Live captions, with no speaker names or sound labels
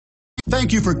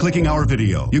Thank you for clicking our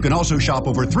video. You can also shop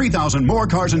over 3,000 more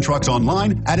cars and trucks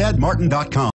online at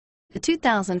edmartin.com. The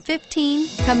 2015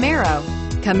 Camaro.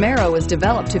 Camaro was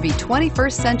developed to be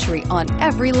 21st century on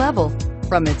every level,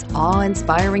 from its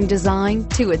awe-inspiring design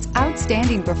to its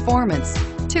outstanding performance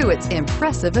to its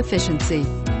impressive efficiency.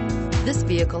 This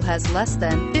vehicle has less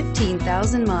than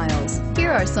 15,000 miles.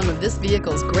 Here are some of this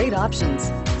vehicle's great options: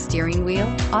 steering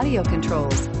wheel audio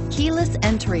controls, keyless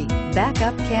entry,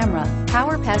 backup camera,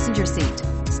 power passenger seat,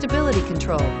 stability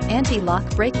control, anti-lock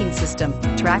braking system,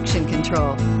 traction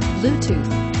control, Bluetooth,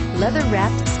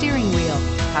 leather-wrapped steering wheel,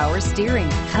 power steering.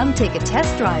 Come take a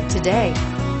test drive today.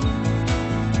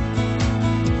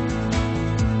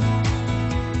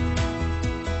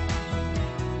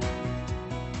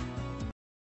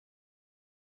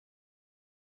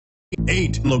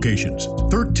 Eight locations,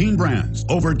 13 brands,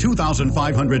 over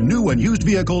 2,500 new and used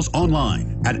vehicles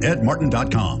online at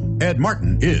edmartin.com. Ed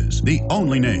Martin is the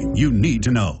only name you need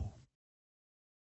to know.